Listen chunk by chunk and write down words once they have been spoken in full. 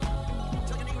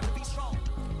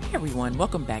Everyone,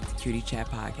 welcome back to Cutie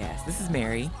Chat Podcast. This is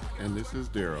Mary. And this is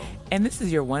Daryl. And this is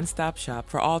your one-stop shop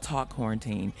for all talk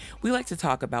quarantine. We like to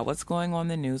talk about what's going on in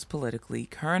the news politically,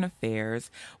 current affairs,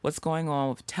 what's going on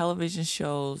with television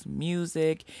shows,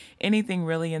 music, anything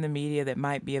really in the media that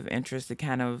might be of interest to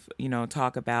kind of,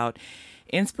 talk about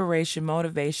inspiration,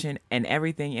 motivation, and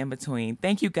everything in between.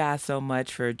 Thank you guys so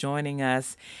much for joining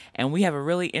us. And we have a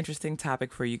really interesting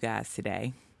topic for you guys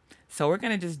today. So we're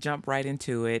going to just jump right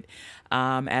into it.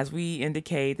 As we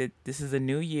indicate that this is a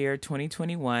new year,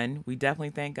 2021, we definitely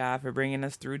thank God for bringing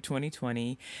us through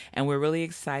 2020. And we're really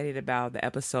excited about the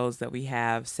episodes that we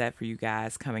have set for you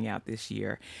guys coming out this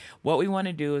year. What we want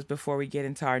to do is, before we get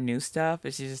into our new stuff,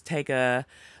 is to just take a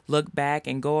look back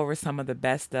and go over some of the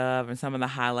best of and some of the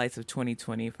highlights of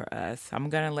 2020 for us. I'm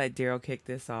going to let Daryl kick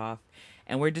this off.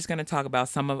 And we're just going to talk about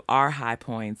some of our high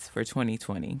points for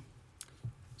 2020.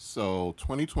 So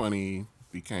 2020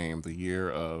 became the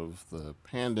year of the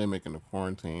pandemic and the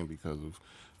quarantine because of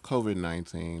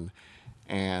COVID-19,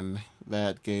 and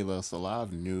that gave us a lot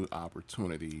of new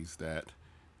opportunities that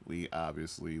we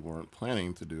obviously weren't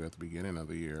planning to do at the beginning of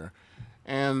the year.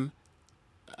 And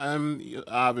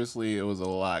obviously it was a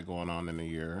lot going on in the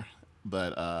year,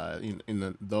 but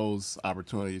those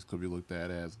opportunities could be looked at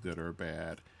as good or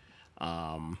bad.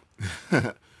 One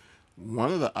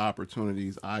of the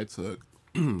opportunities I took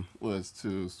was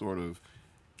to sort of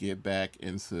get back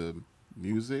into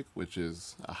music, which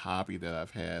is a hobby that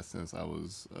I've had since I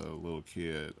was a little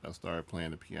kid. I started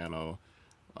playing the piano.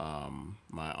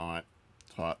 My aunt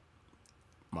taught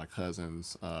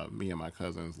me and my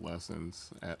cousins lessons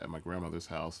at my grandmother's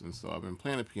house, and so I've been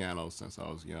playing the piano since I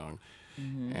was young.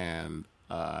 Mm-hmm. And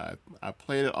I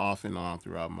played it off and on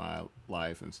throughout my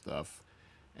life and stuff,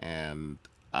 and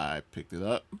I picked it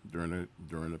up during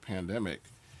the pandemic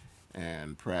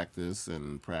and practiced,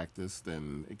 and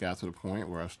it got to the point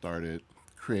where I started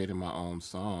creating my own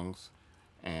songs,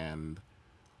 and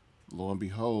lo and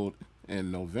behold,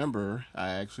 in November I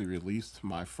actually released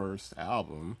my first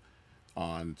album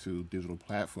onto digital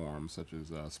platforms such as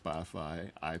Spotify,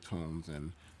 iTunes,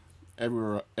 and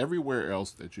everywhere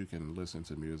else that you can listen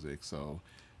to music. So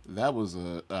that was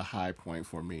a high point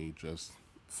for me, just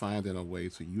finding a way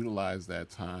to utilize that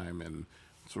time and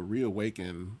to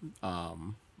reawaken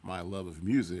my love of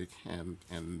music and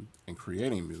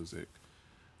creating music.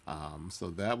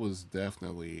 So that was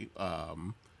definitely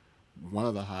one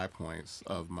of the high points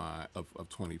of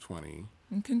 2020.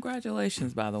 And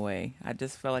congratulations, by the way. I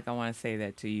just felt like I want to say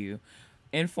that to you.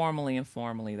 Informally and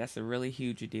formally, that's a really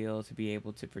huge deal to be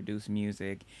able to produce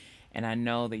music. And I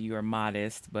know that you are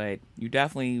modest, but you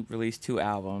definitely released 2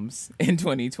 albums in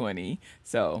 2020.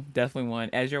 So definitely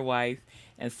as your wife,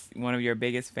 as one of your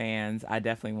biggest fans, I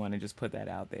definitely want to just put that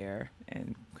out there.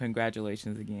 And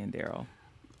congratulations again, Daryl.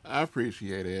 I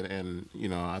appreciate it. And,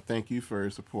 I thank you for your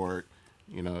support.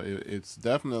 It's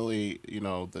definitely,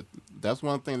 that's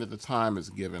one thing that the time has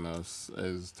given us,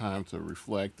 is time to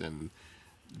reflect and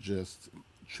just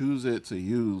choose it to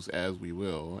use as we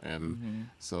will. And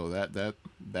so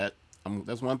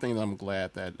that's one thing that I'm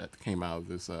glad that came out of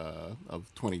this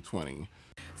of 2020.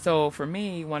 So for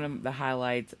me, one of the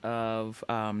highlights of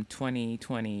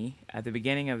 2020, at the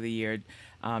beginning of the year,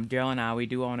 Daryl and I, we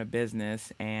do own a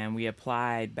business, and we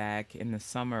applied back in the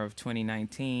summer of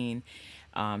 2019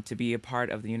 to be a part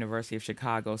of the University of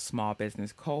Chicago Small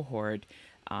Business Cohort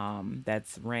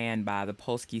that's ran by the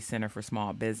Polsky Center for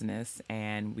Small Business.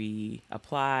 And we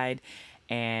applied,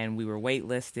 and we were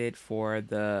waitlisted for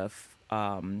the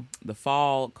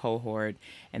fall cohort,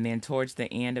 and then towards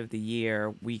the end of the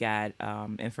year we got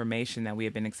information that we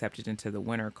had been accepted into the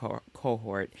winter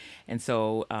cohort. And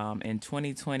so in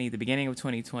 2020, the beginning of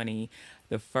 2020,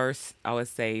 the first, I would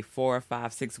say, 4 or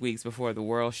 5, 6 weeks before the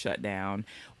world shut down,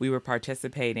 we were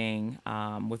participating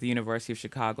with the University of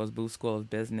Chicago's Booth School of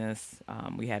Business.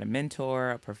 We had a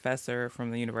mentor, a professor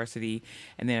from the university,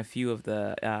 and then a few of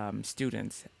the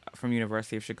students from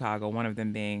University of Chicago, one of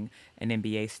them being an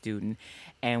MBA student.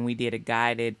 And we did a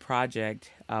guided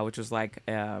project, which was like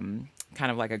kind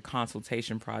of like a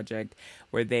consultation project,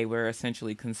 where they were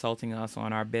essentially consulting us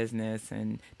on our business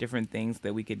and different things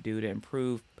that we could do to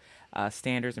improve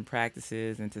standards and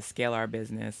practices and to scale our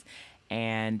business.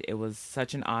 And it was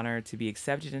such an honor to be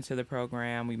accepted into the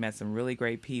program. We met some really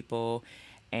great people.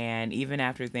 And even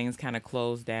after things kind of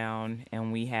closed down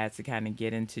and we had to kind of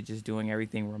get into just doing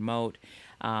everything remote,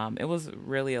 it was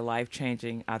really a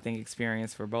life-changing, I think,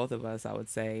 experience for both of us, I would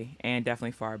say, and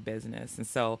definitely for our business. And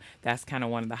so that's kind of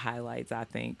one of the highlights, I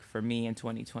think, for me in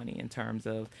 2020 in terms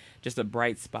of just a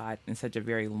bright spot in such a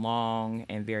very long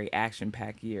and very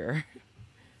action-packed year.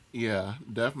 Yeah,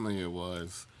 definitely it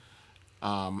was.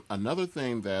 Another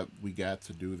thing that we got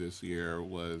to do this year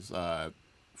was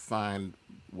find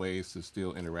ways to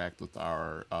still interact with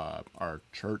our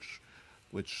church,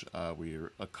 which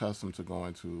we're accustomed to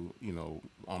going to,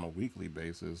 on a weekly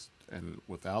basis, and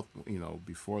without,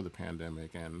 before the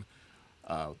pandemic, and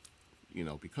uh,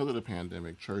 because of the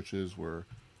pandemic, churches were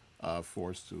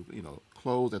forced to,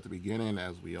 close at the beginning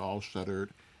as we all shuttered,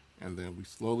 and then we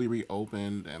slowly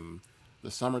reopened, and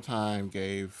the summertime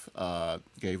gave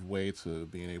way to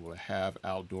being able to have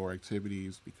outdoor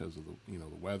activities because of the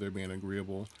weather being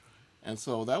agreeable, and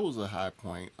so that was a high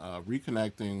point.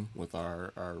 Reconnecting with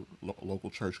our local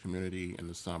church community in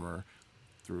the summer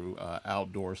through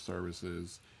outdoor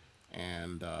services,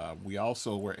 and we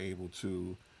also were able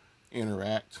to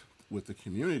interact with the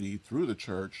community through the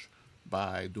church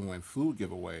by doing food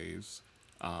giveaways,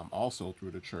 also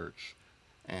through the church.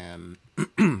 And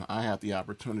I had the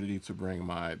opportunity to bring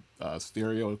my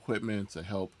stereo equipment to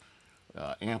help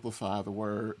amplify the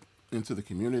word into the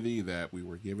community that we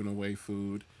were giving away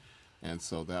food, and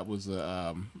so that was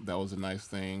a nice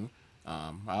thing.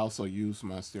 I also used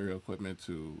my stereo equipment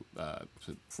to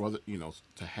for the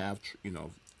to have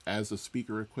as a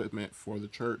speaker equipment for the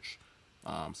church.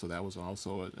 So that was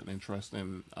also an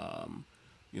interesting,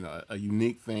 a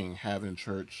unique thing having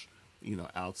church,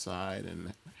 outside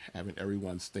and having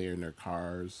everyone stay in their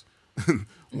cars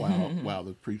while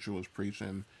the preacher was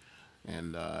preaching,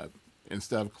 and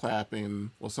instead of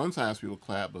clapping, well, sometimes people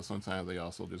clap, but sometimes they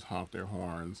also just honk their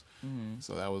horns. Hmm.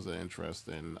 So that was an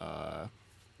interesting,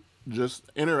 just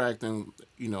interacting,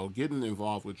 getting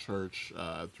involved with church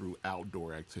through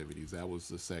outdoor activities. That was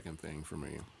the second thing for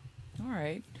me. All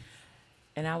right.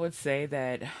 And I would say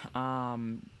that,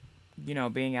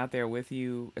 being out there with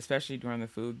you, especially during the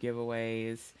food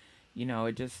giveaways,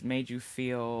 it just made you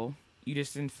feel, you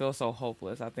just didn't feel so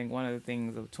hopeless. I think one of the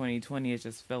things of 2020 is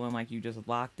just feeling like you just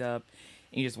locked up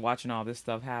and you just watching all this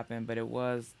stuff happen. But it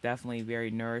was definitely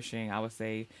very nourishing, I would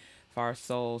say, for our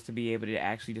souls to be able to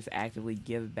actually just actively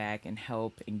give back and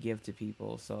help and give to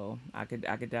people. So I could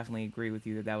definitely agree with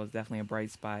you that that was definitely a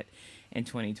bright spot in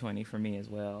 2020 for me as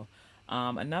well.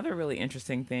 Another really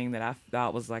interesting thing that I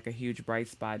thought was like a huge bright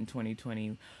spot in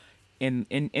 2020, in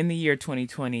the year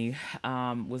 2020,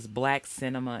 was black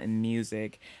cinema and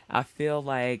music. I feel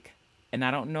like, and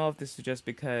I don't know if this was just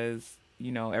because,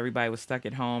 everybody was stuck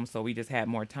at home, so we just had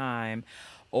more time,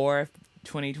 or if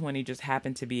 2020 just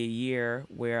happened to be a year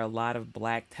where a lot of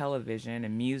black television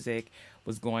and music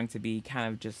was going to be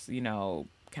kind of just,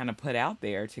 kind of put out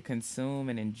there to consume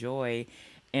and enjoy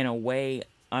in a way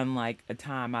unlike a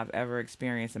time I've ever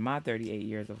experienced in my 38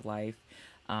 years of life.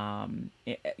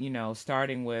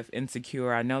 Starting with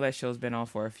Insecure, I know that show's been on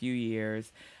for a few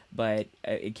years, but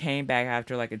it came back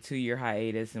after like a 2 year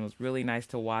hiatus and was really nice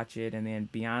to watch it. And then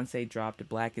Beyonce dropped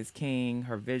Black is King,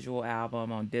 her visual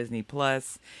album on Disney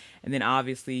Plus. And then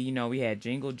obviously, we had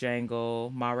Jingle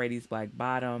Jangle, Ma Rainey's Black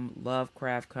Bottom,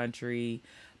 Lovecraft Country,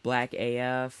 Black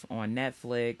AF on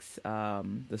Netflix,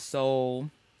 The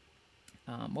Soul.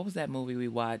 What was that movie we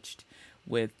watched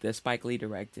with the Spike Lee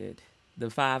directed? The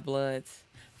Five Bloods,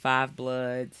 Five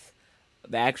Bloods,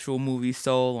 the actual movie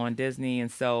Soul on Disney. And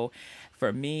so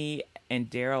for me and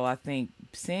Daryl, I think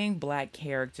seeing black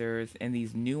characters in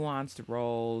these nuanced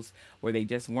roles where they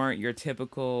just weren't your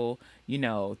typical,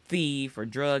 thief or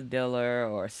drug dealer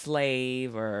or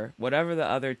slave or whatever the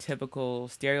other typical,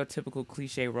 stereotypical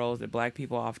cliche roles that black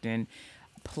people often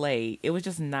play, it was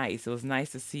just nice. It was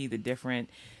nice to see the different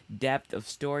depth of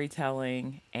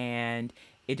storytelling, and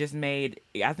it just made,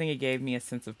 I think it gave me a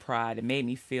sense of pride. It made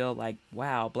me feel like,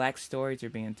 wow, black stories are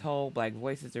being told, black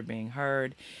voices are being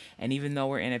heard. And even though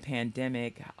we're in a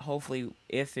pandemic, hopefully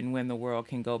if and when the world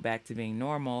can go back to being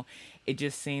normal, it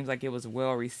just seems like it was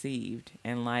well received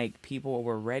and like people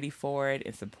were ready for it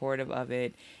and supportive of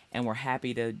it and were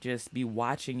happy to just be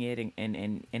watching it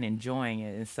and enjoying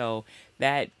it. And so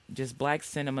that just black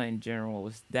cinema in general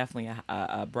was definitely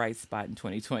a bright spot in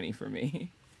 2020 for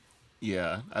me.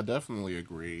 Yeah, I definitely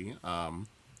agree.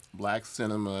 Black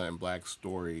cinema and black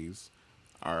stories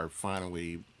are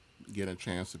finally getting a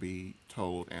chance to be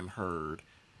told and heard,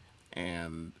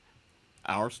 and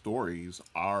our stories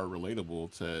are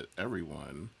relatable to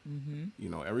everyone. Hmm.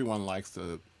 Everyone likes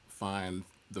to find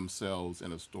themselves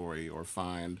in a story or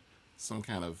find some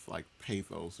kind of like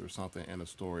pathos or something in a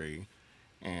story,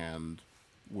 and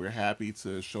we're happy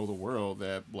to show the world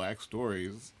that black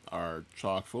stories are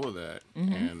chock full of that,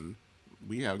 Hmm. and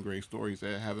we have great stories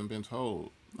that haven't been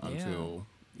told Yeah. until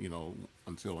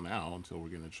until now, until we're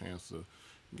getting a chance to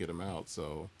get them out.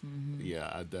 So Hmm.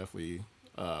 yeah, I definitely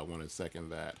want to second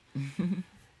that.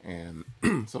 And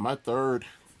so my third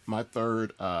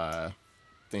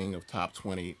thing of top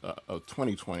 20 of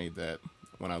 2020 that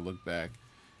when I look back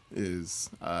is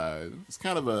it's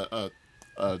kind of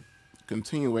a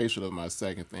continuation of my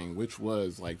second thing, which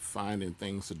was like finding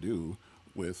things to do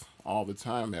with all the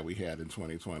time that we had in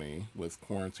 2020 with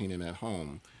quarantining at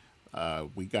home.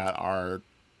 We got our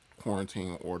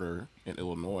quarantine order in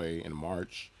Illinois in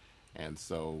March, and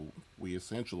so we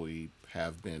essentially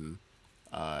have been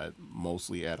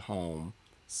mostly at home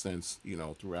since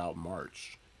throughout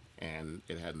March, and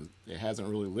it hasn't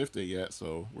really lifted yet,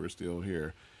 so we're still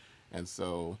here, and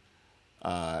so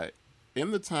uh,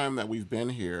 in the time that we've been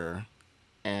here,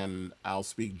 and I'll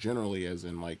speak generally as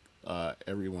in like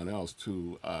everyone else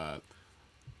too.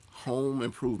 Home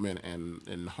improvement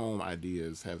and home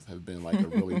ideas have been like a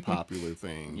really popular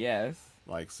thing. Yes.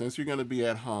 Like since you're going to be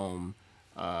at home,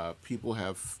 people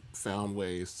have found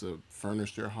ways to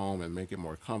furnish their home and make it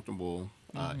more comfortable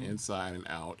inside and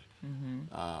out.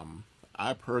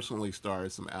 I personally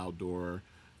started some outdoor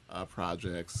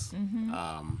projects.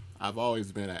 I've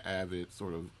always been an avid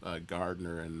sort of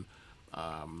gardener, and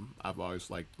I've always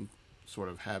liked sort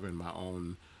of having my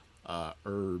own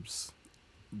herbs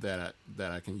that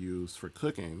I can use for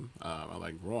cooking. I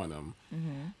like growing them,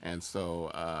 and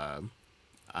so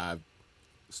I've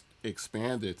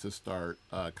expanded to start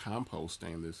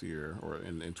composting this year, or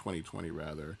in 2020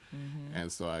 rather.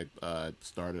 And so I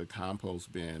started a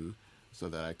compost bin so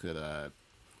that I could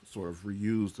sort of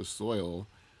reuse the soil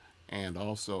and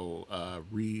also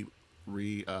re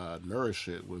nourish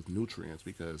it with nutrients,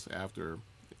 because after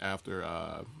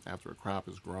a crop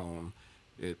is grown,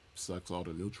 it sucks all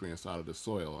the nutrients out of the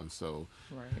soil, and so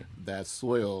Right. that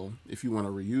soil, if you want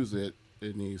to reuse it,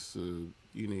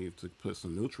 you need to put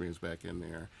some nutrients back in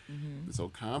there. And so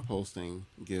composting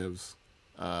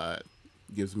uh,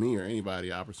 gives me or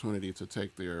anybody opportunity to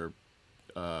take their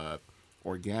uh,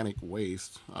 organic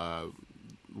waste,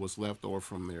 what's left over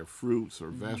from their fruits or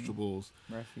vegetables,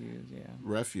 Refuse. Yeah.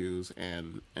 refuse,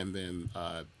 and then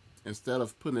instead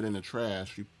of putting it in the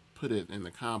trash, you put it in the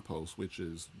compost, which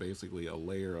is basically a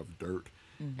layer of dirt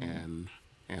and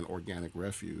and organic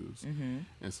refuse.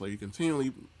 And so you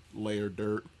continually layer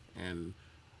dirt, and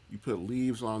you put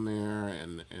leaves on there,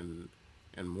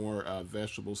 and more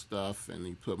vegetable stuff, and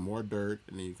you put more dirt,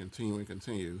 and then you continue and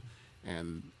continue,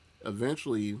 and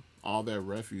eventually all that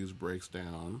refuse breaks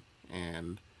down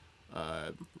and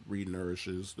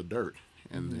re-nourishes the dirt,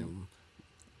 and then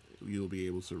you'll be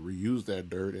able to reuse that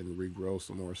dirt and regrow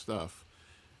some more stuff.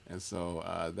 And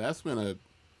so that's been a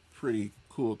pretty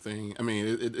cool thing. I mean,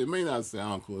 it may not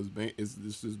sound cool. It's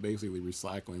just basically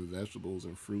recycling vegetables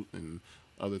and fruit and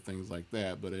other things like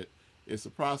that. But it's a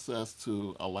process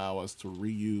to allow us to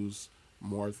reuse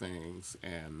more things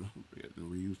and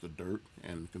reuse the dirt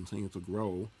and continue to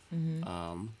grow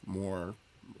more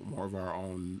of our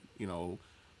own,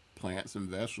 plants and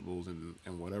vegetables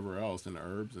and whatever else, and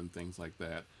herbs and things like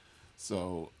that.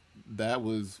 So that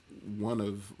was one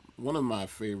of my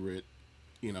favorite,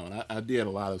 and I did a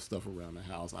lot of stuff around the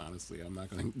house. Honestly, I'm not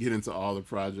going to get into all the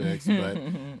projects, but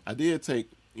I did take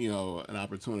an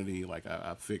opportunity. Like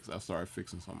I started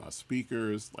fixing some of my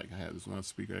speakers. Like I had this one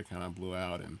speaker that kind of blew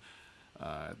out, and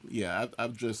yeah,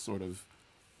 I've just sort of,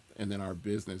 and then our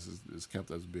business has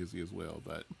kept us busy as well.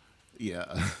 But yeah,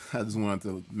 I just wanted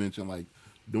to mention like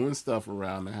doing stuff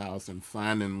around the house and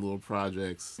finding little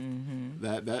projects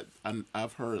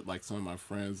I've heard like some of my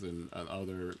friends and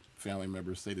other family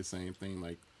members say the same thing,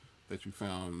 like that you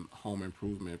found home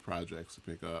improvement projects to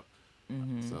pick up.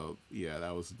 So yeah,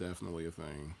 that was definitely a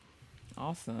thing.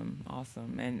 Awesome,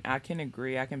 awesome, and I can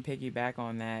agree. I can piggyback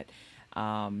on that.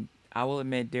 I will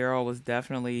admit, Daryl was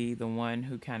definitely the one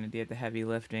who kind of did the heavy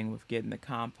lifting with getting the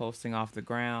composting off the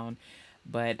ground.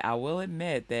 But I will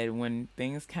admit that when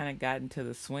things kind of got into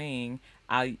the swing,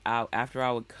 I after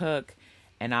I would cook,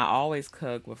 and I always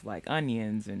cook with like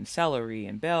onions and celery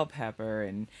and bell pepper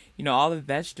and all the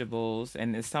vegetables,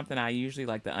 and it's something I usually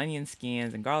like the onion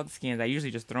skins and garlic skins. I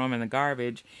usually just throw them in the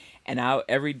garbage, and I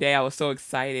every day I was so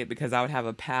excited because I would have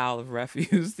a pile of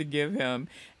refuse to give him,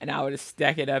 and I would just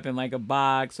stack it up in like a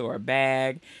box or a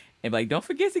bag, and be like, don't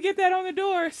forget to get that on the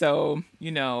door. So,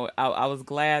 I was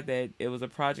glad that it was a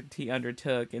project he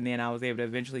undertook, and then I was able to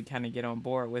eventually kind of get on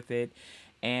board with it.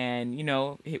 And,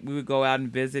 we would go out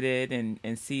and visit it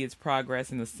and see its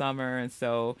progress in the summer. And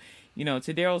so, to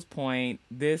Daryl's point,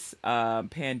 this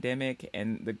pandemic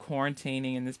and the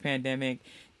quarantining in this pandemic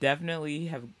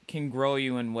definitely can grow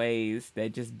you in ways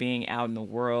that just being out in the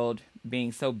world,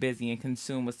 being so busy and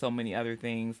consumed with so many other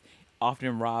things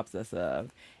often robs us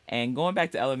of. And going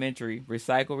back to elementary,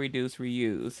 recycle, reduce,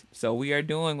 reuse. So we are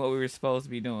doing what we were supposed to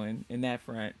be doing in that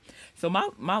front. So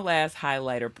my last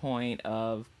highlighter point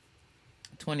of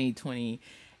 2020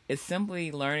 It's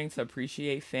simply learning to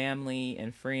appreciate family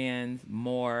and friends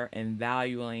more and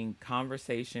valuing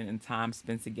conversation and time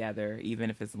spent together, even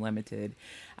if it's limited.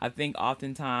 I think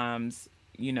oftentimes,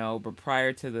 but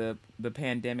prior to the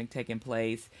pandemic taking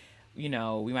place, we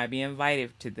might be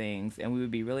invited to things and we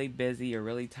would be really busy or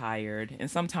really tired. And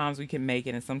sometimes we can make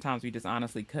it and sometimes we just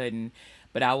honestly couldn't.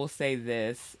 But I will say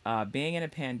this, being in a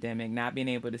pandemic, not being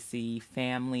able to see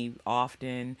family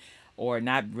often or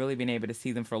not really being able to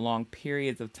see them for long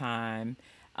periods of time,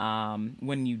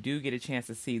 when you do get a chance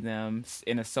to see them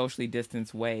in a socially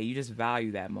distanced way, you just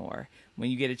value that more. When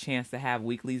you get a chance to have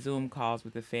weekly Zoom calls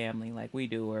with the family like we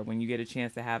do, or when you get a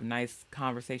chance to have nice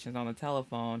conversations on the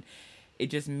telephone, it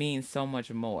just means so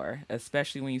much more,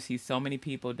 especially when you see so many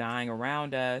people dying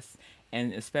around us,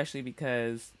 and especially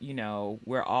because,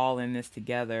 we're all in this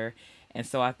together. And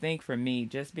so I think for me,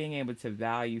 just being able to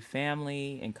value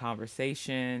family and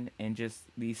conversation and just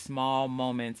these small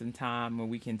moments in time where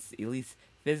we can at least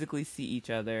physically see each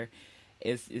other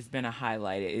it's been a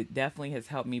highlight. It definitely has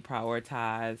helped me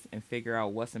prioritize and figure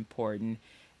out what's important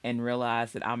and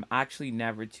realize that I'm actually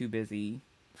never too busy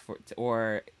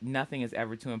or nothing is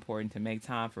ever too important to make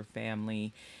time for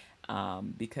family,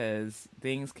 because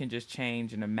things can just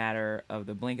change in a matter of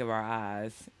the blink of our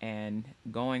eyes. And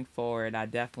going forward, I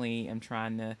definitely am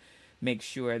trying to make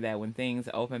sure that when things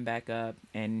open back up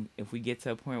and if we get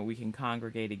to a point where we can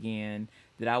congregate again,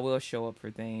 that I will show up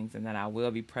for things and that I will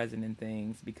be present in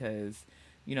things because,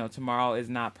 tomorrow is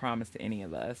not promised to any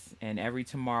of us. And every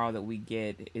tomorrow that we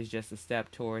get is just a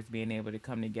step towards being able to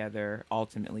come together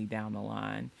ultimately down the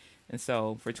line. And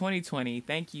so for 2020,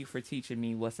 thank you for teaching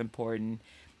me what's important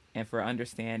and for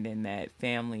understanding that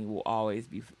family will always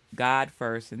be God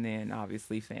first and then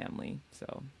obviously family.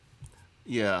 So,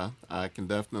 Yeah, I can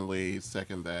definitely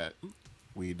second that.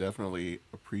 We definitely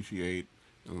appreciate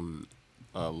and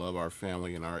love our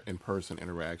family and our in-person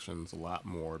interactions a lot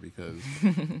more because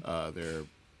they're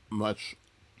much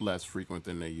less frequent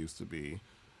than they used to be.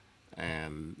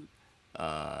 And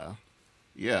uh,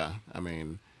 yeah, I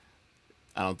mean,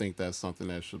 I don't think that's something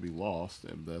that should be lost.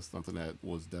 And that's something that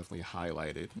was definitely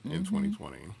highlighted in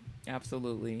 2020.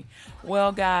 absolutely.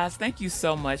 Well, guys, thank you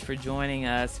so much for joining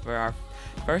us for our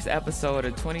first episode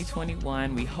of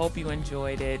 2021. We hope you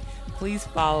enjoyed it. Please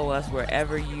follow us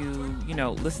wherever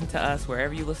listen to us,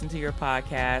 wherever you listen to your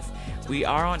podcast. We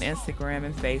are on Instagram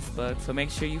and Facebook, so make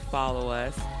sure you follow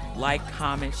us. Like,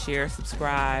 comment, share,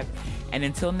 subscribe. And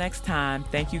until next time,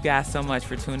 thank you guys so much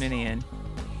for tuning in.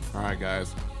 All right,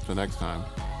 guys. Till next time.